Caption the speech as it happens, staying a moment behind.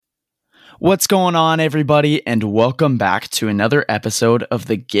What's going on, everybody, and welcome back to another episode of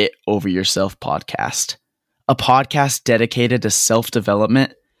the Get Over Yourself podcast, a podcast dedicated to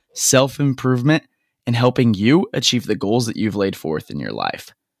self-development, self-improvement, and helping you achieve the goals that you've laid forth in your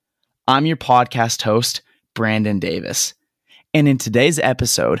life. I'm your podcast host, Brandon Davis, and in today's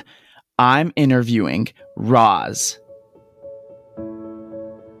episode, I'm interviewing Roz.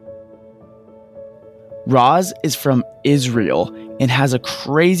 Roz is from Israel and has a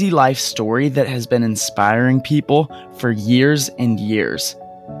crazy life story that has been inspiring people for years and years.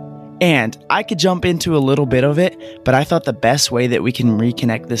 And I could jump into a little bit of it, but I thought the best way that we can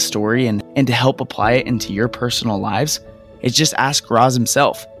reconnect this story and to help apply it into your personal lives is just ask Roz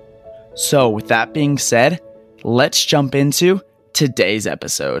himself. So with that being said, let's jump into today's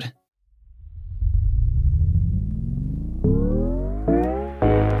episode.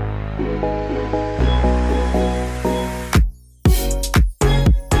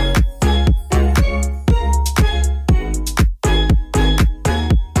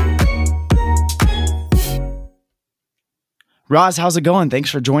 Roz, how's it going? Thanks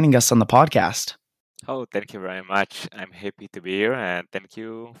for joining us on the podcast. Oh, thank you very much. I'm happy to be here and thank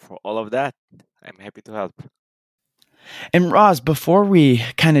you for all of that. I'm happy to help. And Roz, before we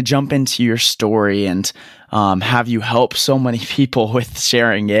kind of jump into your story and have you help so many people with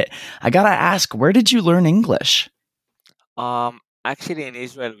sharing it, I gotta ask, where did you learn English? Actually, in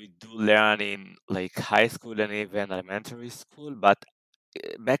Israel, we do learn in like high school and even elementary school, but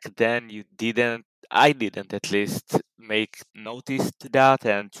back then I didn't at least make notice to that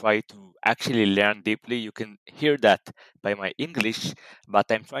and try to actually learn deeply. You can hear that by my English, but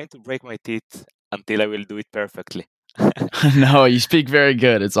I'm trying to break my teeth until I will do it perfectly. No, you speak very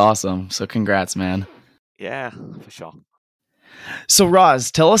good. It's awesome. So congrats, man. Yeah, for sure. So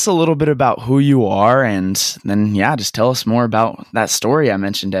Roz, tell us a little bit about who you are and then, just tell us more about that story I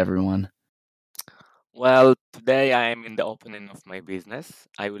mentioned to everyone. Well, today I am in the opening of my business.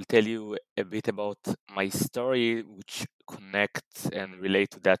 I will tell you a bit about my story, which connects and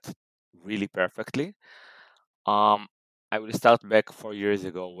relate to that really perfectly. Um, I will start back 4 years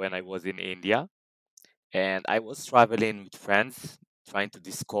ago when I was in India, and I was traveling with friends, trying to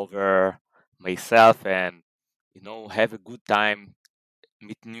discover myself and have a good time,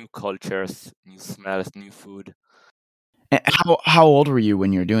 meet new cultures, new smells, new food. And how old were you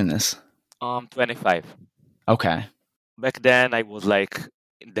when you were doing this? 25. Okay. Back then I was like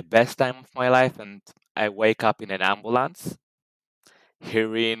in the best time of my life, and I wake up in an ambulance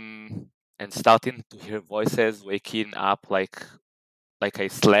hearing and starting to hear voices, waking up like I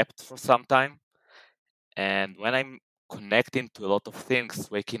slept for some time. And when I'm connecting to a lot of things,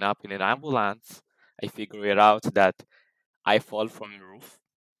 waking up in an ambulance, I figure it out that I fall from a roof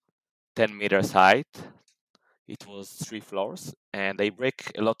 10 meters height. It was 3 floors, and I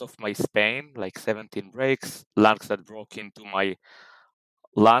break a lot of my spine, like 17 breaks, lungs that broke into my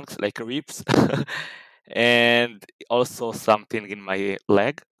lungs, like ribs, and also something in my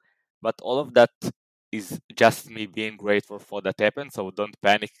leg. But all of that is just me being grateful for that happened. So don't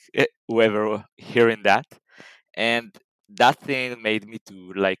panic, whoever hearing that. And that thing made me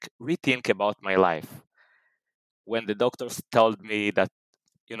to like rethink about my life. When the doctors told me that,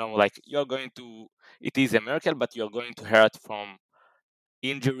 like you're going to, it is a miracle, but you're going to hurt from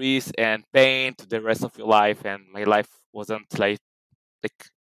injuries and pain to the rest of your life. And my life wasn't like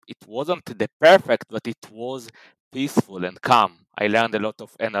it wasn't the perfect, but it was peaceful and calm. I learned a lot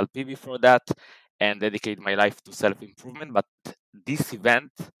of NLP before that and dedicated my life to self-improvement. But this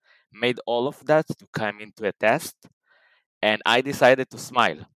event made all of that to come into a test, and I decided to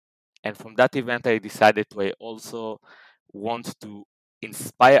smile. And from that event, I decided to I also want to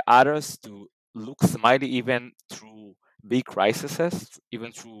inspire others to look smiley even through big crises,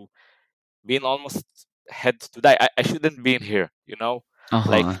 even through being almost had to die. I shouldn't be in here,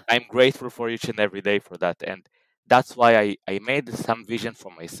 Like Uh-huh. I'm grateful for each and every day for that. And that's why I made some vision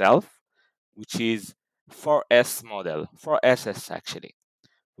for myself, which is 4S model, 4SS actually,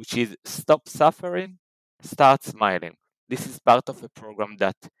 which is stop suffering, start smiling. This is part of a program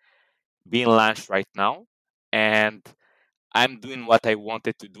that being launched right now. And I'm doing what I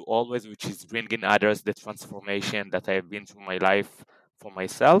wanted to do always, which is bringing others the transformation that I've been through my life for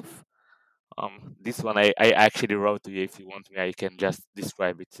myself. This one I actually wrote to you. If you want me, I can just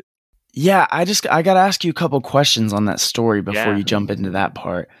describe it. Yeah, I gotta ask you a couple questions on that story before Yeah. you jump into that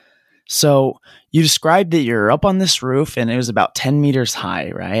part. So you described that you're up on this roof and it was about 10 meters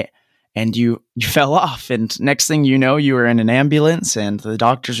high, right? And you fell off, and next thing you know, you were in an ambulance and the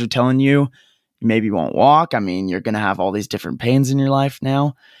doctors are telling you maybe won't walk. I mean, you're gonna have all these different pains in your life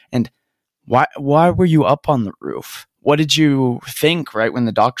now. And why were you up on the roof? what did you think right when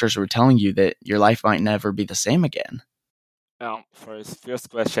the doctors were telling you that your life might never be the same again? For his first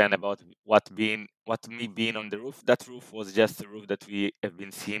question about what me being on the roof, that roof was just a roof that we have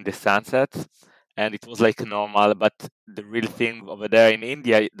been seeing the sunset, and it was like normal. But the real thing over there in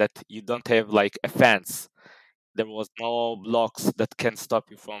India that you don't have like a fence. There was no blocks that can stop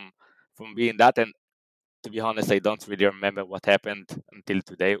you from being that. And to be honest, I don't really remember what happened until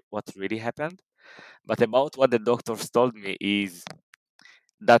today. What really happened? But about what the doctors told me is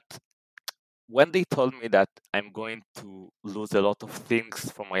that when they told me that I'm going to lose a lot of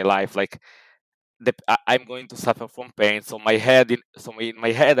things from my life, like I'm going to suffer from pain. So in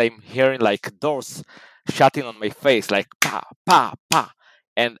my head, I'm hearing like doors shutting on my face, like pa pa pa,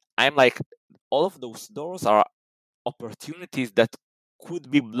 and I'm like, all of those doors are opportunities that could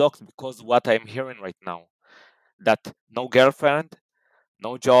be blocked because what I'm hearing right now. That no girlfriend,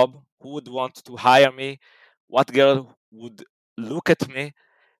 no job, who would want to hire me? What girl would look at me?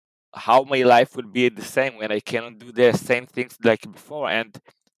 How my life will be the same when I cannot do the same things like before? And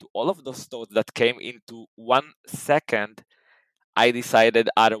to all of those thoughts that came into 1 second, I decided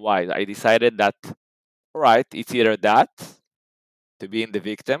otherwise. I decided that, all right, it's either that, to be in the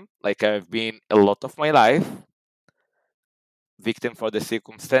victim, like I've been a lot of my life, victim for the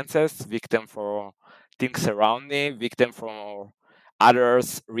circumstances, victim for things around me, victim for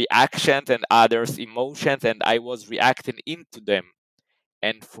others' reactions and others' emotions, and I was reacting into them.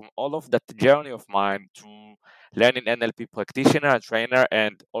 And from all of that journey of mine through learning NLP practitioner and trainer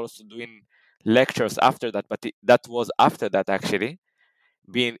and also doing lectures after that, but that was after that actually,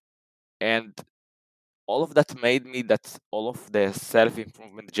 being and all of that made me that all of the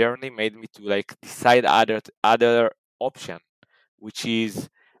self-improvement journey made me to like decide other option, which is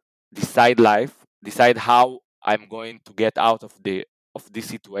decide life, decide how I'm going to get out of this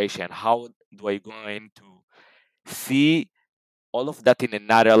situation. How do I going to see all of that in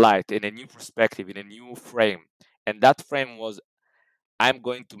another light, in a new perspective, in a new frame? And that frame was, I'm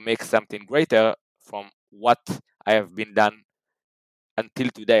going to make something greater from what I have been done until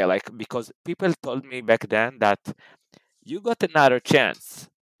today. Like, because people told me back then that you got another chance.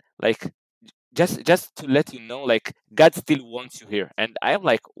 Like, just to let you know, like, God still wants you here. And I'm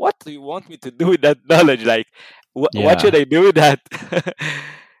like, what do you want me to do with that knowledge? Like, what should Yeah. I do with that?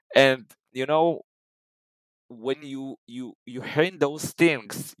 And when you hearing those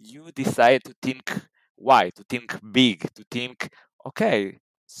things, you decide to think why, to think big, to think, okay,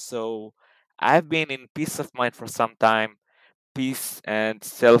 so I've been in peace of mind for some time, peace and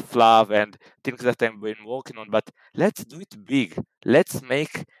self-love and things that I've been working on, but let's do it big. Let's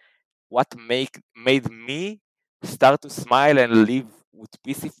make what made me start to smile and live with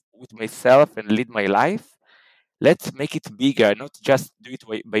peace with myself and lead my life. Let's make it bigger, not just do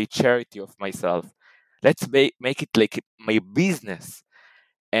it by charity of myself. Let's make it like my business.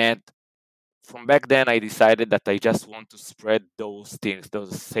 And from back then, I decided that I just want to spread those things,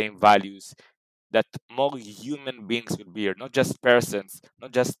 those same values, that more human beings will be here, not just persons,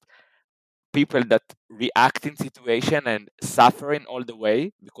 not just people that react in situation and suffering all the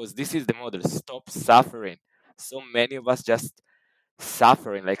way, because this is the model. Stop suffering. So many of us just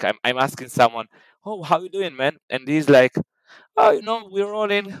suffering. Like, I'm asking someone, oh, how you doing, man? And he's like, oh, we're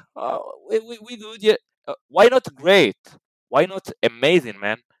rolling. We good. Yeah. Why not great? Why not amazing,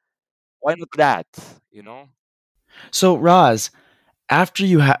 man? Why not that? You know? So, Roz, after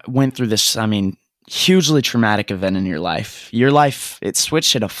you went through this, I mean, hugely traumatic event in your life it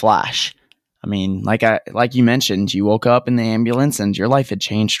switched in a flash. I mean, like you mentioned, you woke up in the ambulance and your life had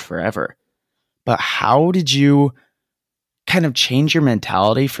changed forever. But how did you kind of change your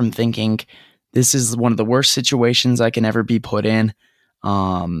mentality from thinking this is one of the worst situations I can ever be put in?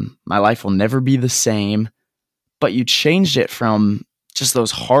 My life will never be the same. But you changed it from just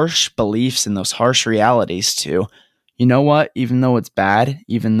those harsh beliefs and those harsh realities to, you know what, even though it's bad,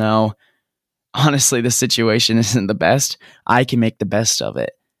 even though honestly the situation isn't the best, I can make the best of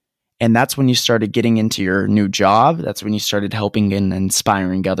it. And that's when you started getting into your new job. That's when you started helping and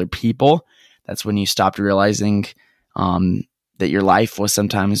inspiring other people. That's when you stopped realizing um, that your life was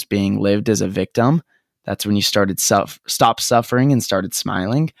sometimes being lived as a victim. That's when you started stopped suffering and started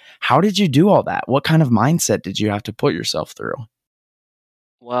smiling. How did you do all that? What kind of mindset did you have to put yourself through?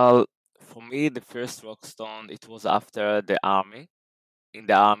 Well, for me, the first rock stone, it was after the army. In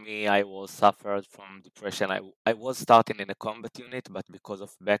the army, I was suffered from depression. I was starting in a combat unit, but because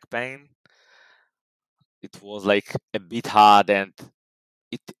of back pain, it was like a bit hard, and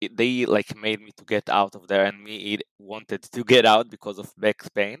they like made me to get out of there, and me it wanted to get out because of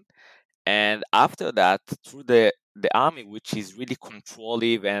back pain. And after that, through the army, which is really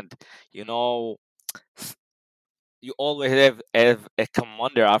controlling, and you know you always have a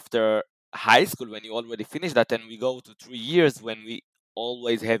commander after high school when you already finish that, and we go to 3 years when we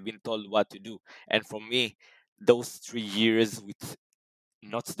always have been told what to do. And for me, those 3 years with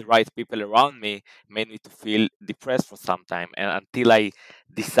not the right people around me made me to feel depressed for some time. And until I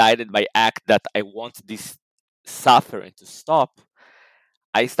decided by act that I want this suffering to stop,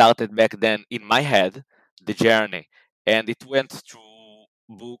 I started back then in my head the journey, and it went through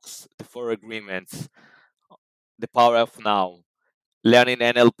books, the Four Agreements, the Power of Now, learning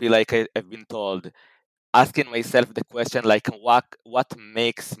NLP like I've been told, asking myself the question like what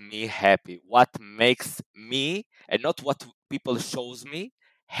makes me happy, what makes me, and not what people shows me,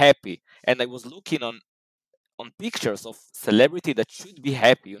 happy. And I was looking on pictures of celebrity that should be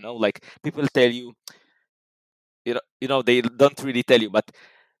happy, like people tell you, they don't really tell you, but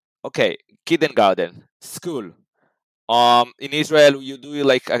okay, kindergarten, school. In Israel, you do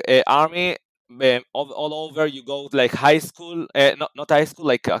like a army. All over, you go like high school, not high school,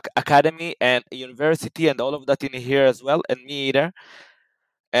 like academy and university, and all of that in here as well, and me either.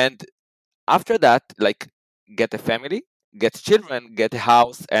 And after that, like get a family, get children, get a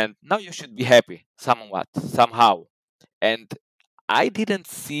house, and now you should be happy, somewhat, somehow. And I didn't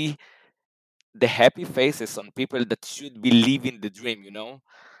see the happy faces on people that should be living the dream,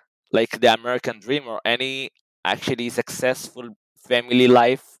 like the American dream or any actually successful family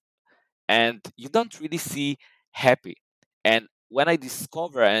life, and you don't really see happy. And when I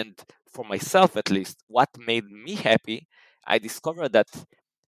discover, and for myself at least, what made me happy, I discovered that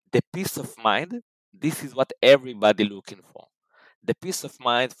the peace of mind, this is what everybody looking for. The peace of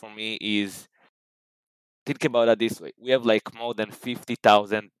mind for me is, think about it this way: we have like more than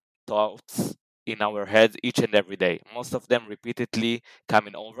 50,000 thoughts in our heads each and every day, most of them repeatedly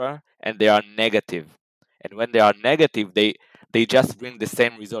coming over, and they are negative. And when they are negative, they just bring the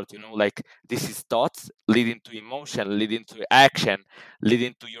same result, like this is thoughts leading to emotion, leading to action,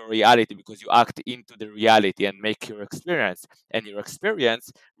 leading to your reality, because you act into the reality and make your experience, and your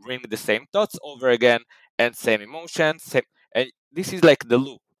experience bring the same thoughts over again, and same emotions, same. And this is like the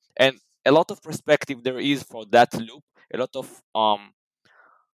loop. And a lot of perspective there is for that loop, a lot of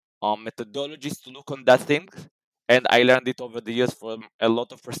methodologies to look on that thing, and I learned it over the years from a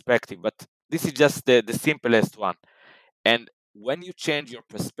lot of perspective, but this is just the simplest one. And when you change your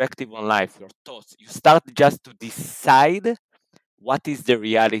perspective on life, your thoughts, you start just to decide what is the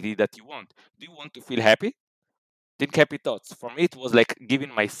reality that you want. Do you want to feel happy? Think happy thoughts. For me, it was like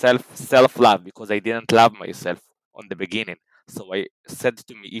giving myself self love, because I didn't love myself on the beginning. So I said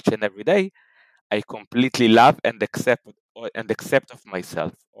to me each and every day, I completely love and accept of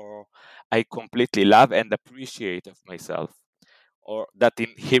myself, or I completely love and appreciate of myself, or that in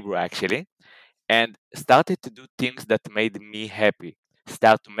Hebrew actually, and started to do things that made me happy.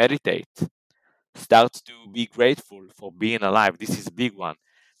 Start to meditate, start to be grateful for being alive. This is big one.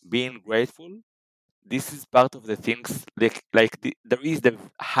 Being grateful, this is part of the things, there is the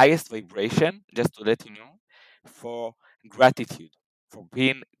highest vibration, just to let you know, for gratitude, for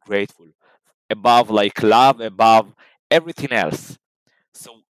being grateful, above like love, above everything else.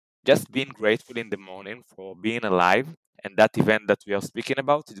 So just being grateful in the morning for being alive, and that event that we are speaking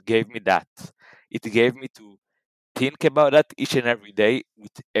about, it gave me that. It gave me to think about that each and every day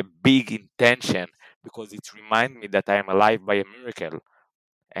with a big intention, because it reminds me that I am alive by a miracle.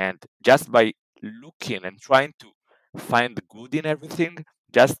 And just by looking and trying to find the good in everything,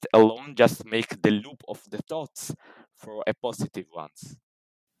 just alone, just make the loop of the thoughts for a positive ones.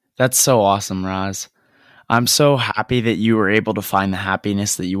 That's so awesome, Raz. I'm so happy that you were able to find the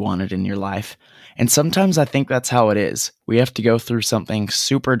happiness that you wanted in your life. And sometimes I think that's how it is. We have to go through something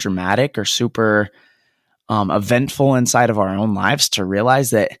super dramatic or super eventful inside of our own lives to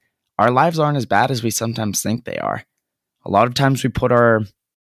realize that our lives aren't as bad as we sometimes think they are. A lot of times we put ourselves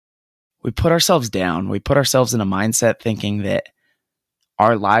down. We put ourselves in a mindset thinking that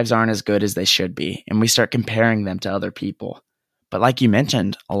our lives aren't as good as they should be, and we start comparing them to other people. But like you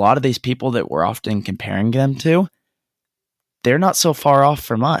mentioned, a lot of these people that we're often comparing them to, they're not so far off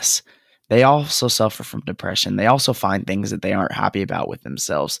from us. They also suffer from depression. They also find things that they aren't happy about with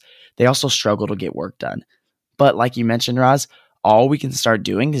themselves. They also struggle to get work done. But like you mentioned, Roz, all we can start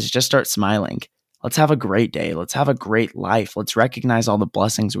doing is just start smiling. Let's have a great day. Let's have a great life. Let's recognize all the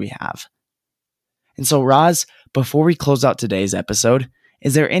blessings we have. And so, Roz, before we close out today's episode,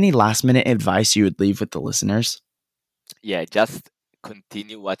 is there any last minute advice you would leave with the listeners? Yeah, just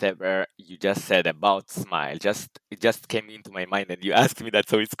continue whatever you just said about smile. Just it just came into my mind, and you asked me that,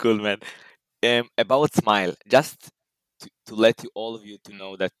 so it's cool, man. About smile, just to let you, all of you, to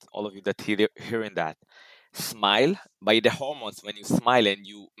know that all of you that hearing that, smile by the hormones. When you smile and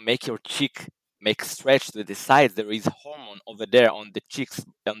you make your cheek make stretch to the sides, there is hormone over there on the cheeks,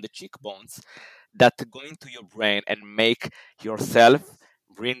 on the cheekbones, that go into your brain and make yourself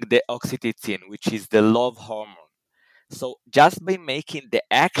bring the oxytocin, which is the love hormone. So just by making the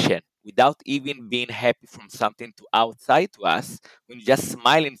action without even being happy from something to outside to us, when you're just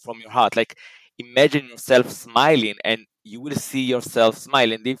smiling from your heart, like imagine yourself smiling and you will see yourself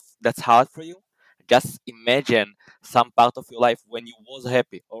smiling. If that's hard for you, just imagine some part of your life when you was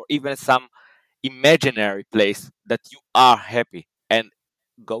happy, or even some imaginary place that you are happy, and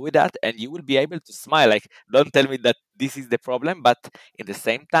go with that and you will be able to smile. Like, don't tell me that this is the problem, but in the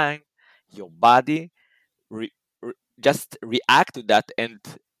same time your body re- just react to that and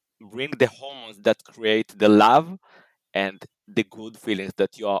bring the hormones that create the love and the good feelings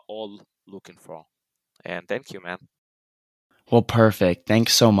that you are all looking for. And thank you, man. Well, perfect.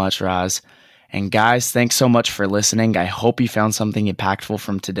 Thanks so much, Raz. And guys, thanks so much for listening. I hope you found something impactful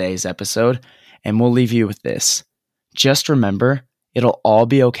from today's episode. And we'll leave you with this. Just remember, it'll all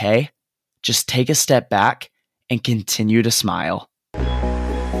be okay. Just take a step back and continue to smile.